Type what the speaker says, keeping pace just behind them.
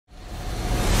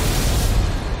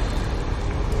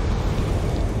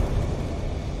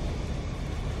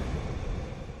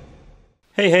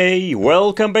Hey,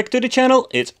 welcome back to the channel.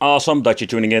 It's awesome that you're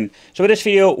tuning in. So in this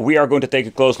video we are going to take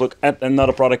a close look at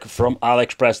another product from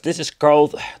AliExpress. This is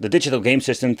called the Digital Game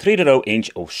System 3.0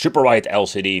 inch Super Wide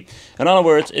LCD. In other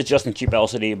words, it's just a cheap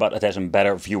LCD, but it has a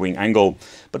better viewing angle.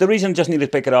 But the reason I just needed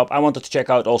to pick it up, I wanted to check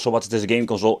out also what's this game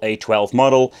console A12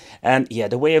 model. And yeah,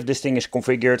 the way of this thing is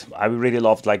configured, I really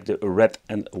loved like the red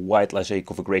and white, let's say,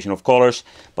 configuration of colors.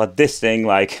 But this thing,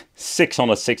 like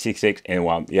 666 in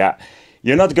one, yeah.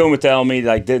 You're not going to tell me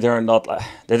like they're not,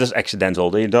 that is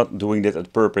accidental, they're not doing this on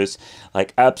purpose.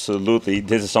 Like absolutely,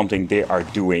 this is something they are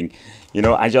doing. You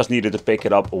know, I just needed to pick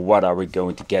it up. What are we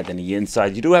going to get in the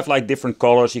inside? You do have like different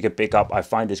colors you can pick up. I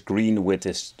find this green with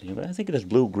this, I think it is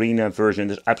blue-green version.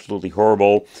 This is absolutely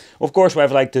horrible. Of course, we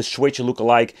have like the Switch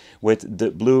look-alike with the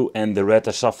blue and the red.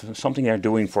 That's something they're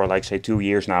doing for like say 2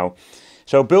 years now.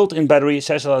 So built-in battery,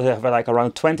 says that they have like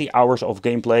around 20 hours of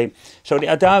gameplay. So the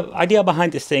idea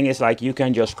behind this thing is like you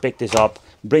can just pick this up,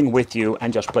 bring with you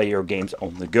and just play your games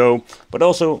on the go. But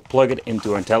also plug it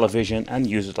into a television and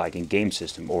use it like in game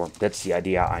system, or that's the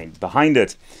idea behind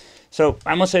it. So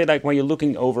I must say, like when you're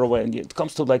looking over when it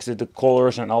comes to like the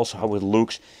colors and also how it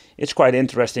looks, it's quite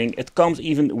interesting. It comes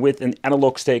even with an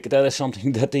analog stick. That is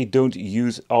something that they don't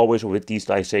use always with these,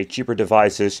 like say, cheaper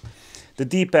devices. The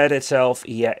D-pad itself,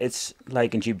 yeah, it's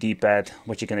like a cheap D-pad,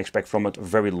 what you can expect from it,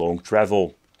 very long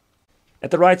travel.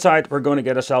 At the right side, we're going to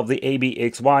get ourselves the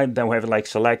ABXY, then we have like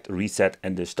select, reset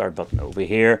and the start button over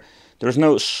here. There's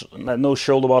no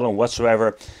shoulder button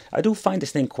whatsoever. I do find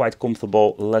this thing quite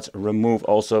comfortable. Let's remove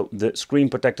also the screen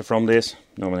protector from this.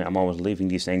 Normally I'm always leaving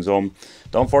these things on.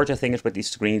 The unfortunate thing is with these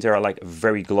screens, they are like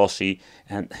very glossy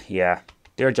and yeah,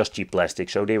 they're just cheap plastic,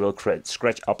 so they will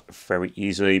scratch up very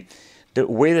easily. The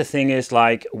way the thing is,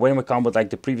 like when we come with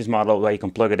like the previous model where you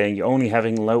can plug it in, you're only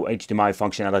having low HDMI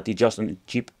functionality, just a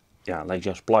cheap, yeah, like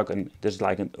just plug, and this is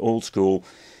like an old school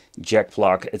jack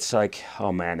plug. It's like,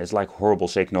 oh man, it's like horrible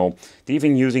signal. They're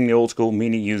even using the old school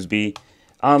mini USB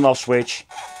on and off switch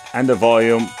and the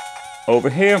volume over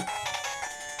here.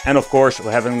 And of course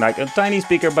we're having like a tiny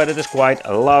speaker, but it is quite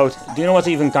loud. Do you know what's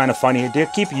even kind of funny? They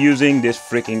keep using this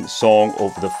freaking song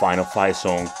of the Final Fight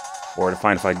song, or the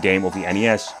Final Fight game of the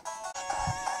NES.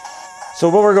 So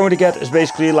what we're going to get is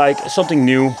basically like something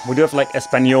new. We do have like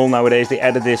Espanol nowadays. They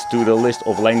added this to the list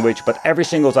of language, but every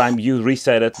single time you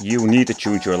reset it, you need to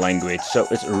choose your language. So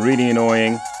it's really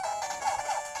annoying.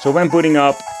 So when booting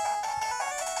up,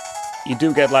 you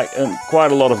do get like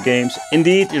quite a lot of games.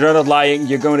 Indeed, you're not lying.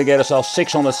 You're going to get yourself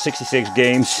 666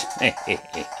 games.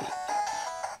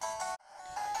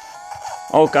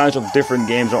 All kinds of different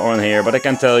games are on here, but I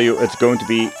can tell you it's going to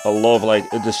be a lot of like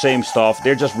the same stuff.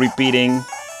 They're just repeating.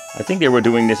 I think they were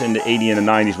doing this in the 80s and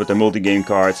the 90s with the multi-game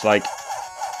cards. Like,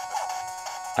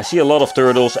 I see a lot of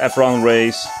turtles, F-Round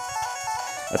Race.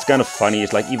 That's kind of funny.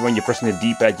 It's like even when you're pressing the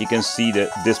D-pad, you can see the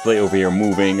display over here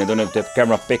moving. I don't know if the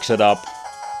camera picks it up.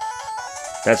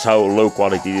 That's how low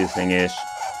quality this thing is.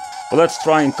 But let's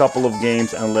try a couple of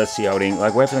games and let's see how they...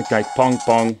 Like, we have like Pong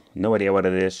Pong. No idea what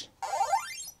it is.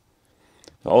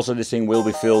 Also, this thing will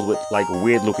be filled with like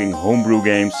weird looking homebrew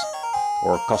games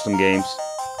or custom games.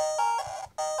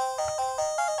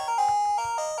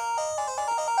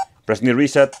 Pressing the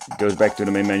reset, goes back to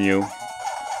the main menu.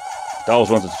 I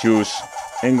always wanted to choose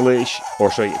English,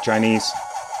 or sorry, Chinese.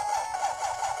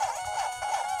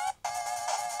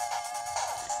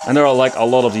 And there are like a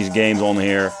lot of these games on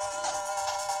here.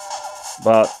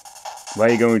 But where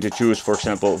are you going to choose, for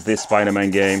example, this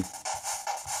Spider-Man game?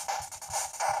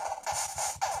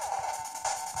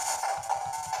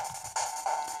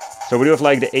 So we do have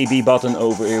like the AB button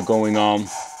over here going on.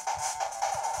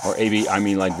 Or AB, I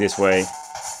mean like this way.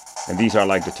 And these are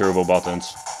like the turbo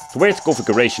buttons. The way it's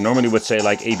configuration, normally would say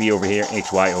like AB over here,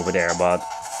 HY over there, but...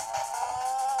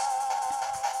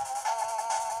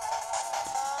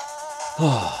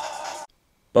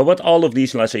 But what all of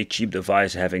these, let's say, cheap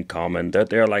devices have in common, that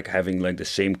they're like having like the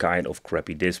same kind of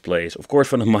crappy displays. Of course,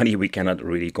 for the money we cannot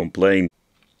really complain.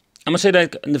 I must say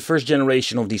that in the first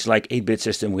generation of these like 8-bit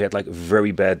system, we had like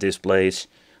very bad displays.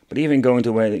 But even going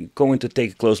to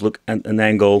take a close look at an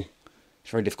angle, it's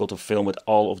very difficult to film with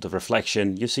all of the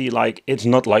reflection. You see, like, it's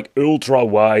not like ultra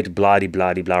wide, blah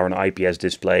blah blah, or an IPS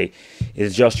display.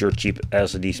 It's just your cheap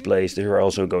LCD displays that you're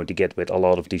also going to get with a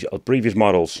lot of these previous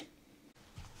models.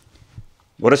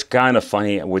 What is kind of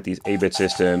funny with these 8-bit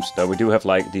systems, that we do have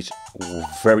like these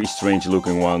very strange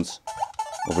looking ones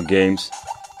over games.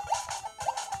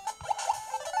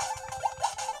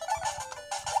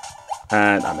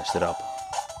 And I messed it up.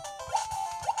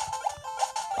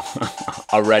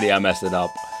 Already I messed it up.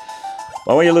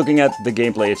 But when you're looking at the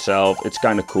gameplay itself, it's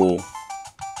kind of cool.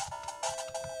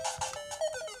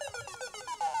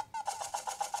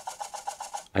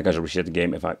 I can reset the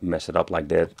game if I mess it up like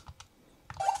that.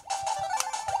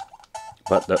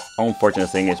 But the unfortunate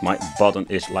thing is my button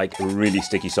is like really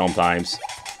sticky sometimes.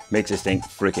 Makes this thing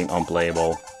freaking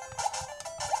unplayable.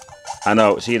 I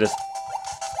know, see this?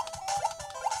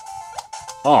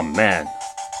 Oh man,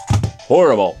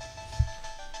 horrible.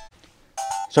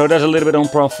 So that's a little bit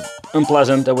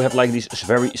unpleasant that we have like these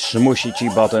very smushy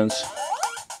cheap buttons.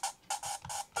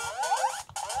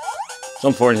 It's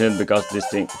unfortunate because this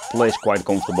thing plays quite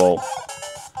comfortable.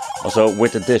 Also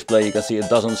with the display you can see it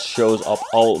doesn't show up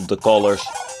all the colors.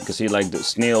 You can see like the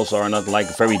snails are not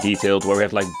like very detailed, where we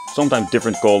have like sometimes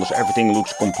different colors. Everything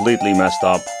looks completely messed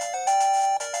up.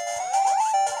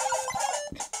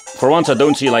 For once I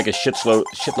don't see like a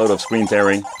shitload of screen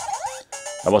tearing.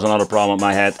 That was another problem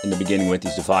I had in the beginning with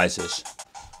these devices.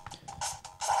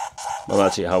 But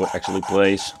let's see how it actually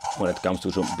plays when it comes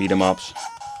to some beat 'em ups.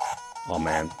 Oh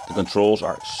man, the controls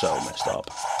are so messed up.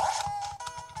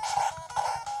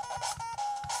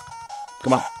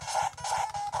 Come on.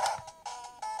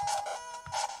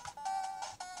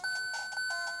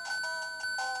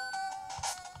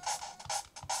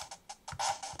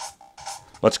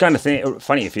 What's kind of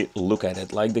funny if you look at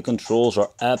it, like the controls are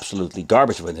absolutely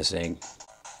garbage with this thing.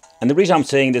 And the reason I'm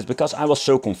saying this is because I was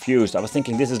so confused. I was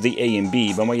thinking this is the A and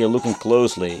B, but when you're looking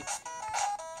closely,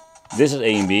 this is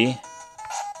A and B,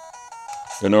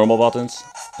 the normal buttons,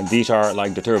 and these are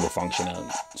like the turbo function.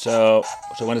 So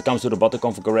when it comes to the button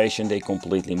configuration, they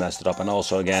completely messed it up. And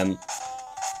also again,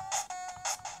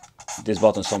 this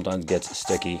button sometimes gets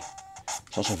sticky.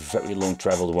 It's also a very long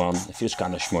traveled one. It feels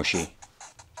kind of smushy.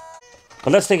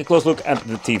 But let's take a close look at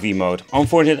the TV mode.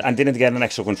 Unfortunately, I didn't get an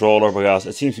extra controller because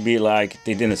it seems to be like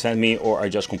they didn't send me, or I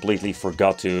just completely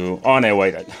forgot to. Oh no,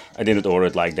 wait, I didn't order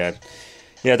it like that.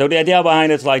 Yeah, so the idea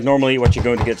behind it is like normally what you're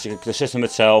going to get is the system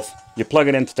itself. You plug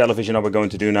it into television, that we're going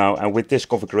to do now, and with this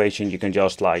configuration you can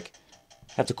just like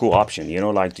have the cool option, you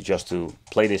know, like to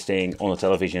play this thing on a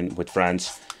television with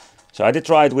friends. So I did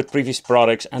try it with previous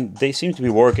products and they seem to be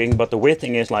working, but the weird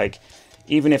thing is like,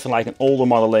 even if like an older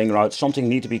model laying around, something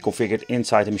needs to be configured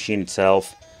inside the machine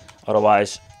itself.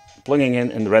 Otherwise, plugging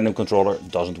in the random controller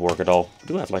doesn't work at all. I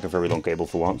do have like a very long cable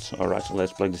for once. Alright, so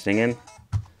let's plug this thing in.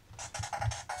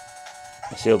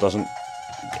 It still doesn't,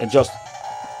 it just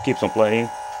keeps on playing.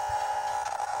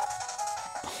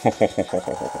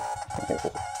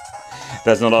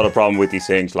 That's not a problem with these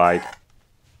things, like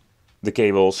the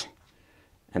cables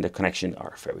and the connection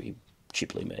are very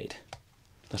cheaply made.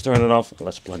 Let's turn it off,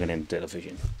 let's plug it in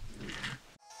television.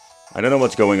 I don't know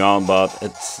what's going on, but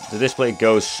the display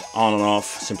goes on and off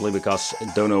simply because I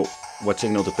don't know what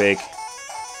signal to pick.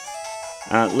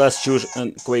 And let's choose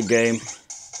a quick game.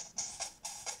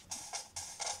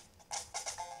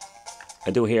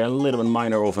 I do hear a little bit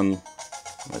minor of an,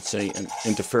 let's say, an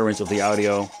interference of the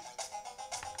audio.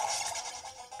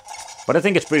 But I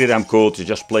think it's pretty damn cool to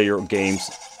just play your games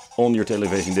on your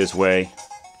television this way.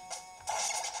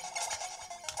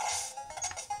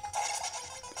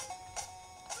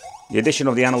 The addition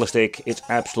of the analog stick, it's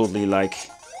absolutely like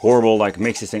horrible, like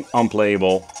makes this thing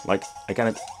unplayable. Like I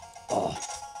cannot,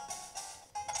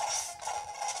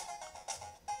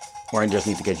 or I just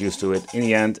need to get used to it. In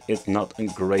the end, it's not a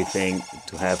great thing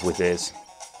to have with this.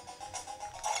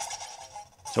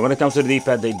 So when it comes to the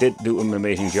D-pad, they did do an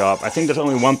amazing job. I think there's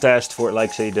only one test for,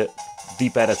 like, say, the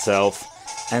D-pad itself,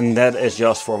 and that is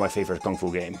just for my favorite Kung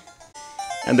Fu game.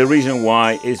 And the reason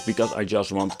why is because I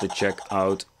just wanted to check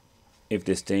out if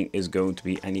this thing is going to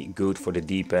be any good for the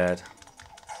D-pad.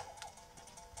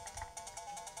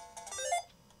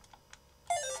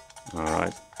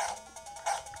 Alright.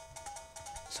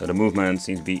 So the movement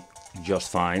seems to be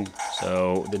just fine.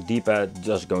 So the D-pad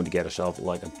just going to get itself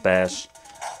like a pass.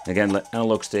 Again, the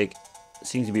analog stick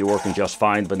seems to be working just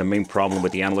fine, but the main problem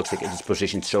with the analog stick is it's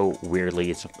positioned so weirdly.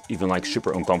 It's even like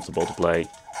super uncomfortable to play.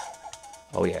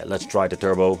 Oh yeah, let's try the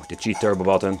turbo, the cheat turbo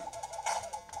button.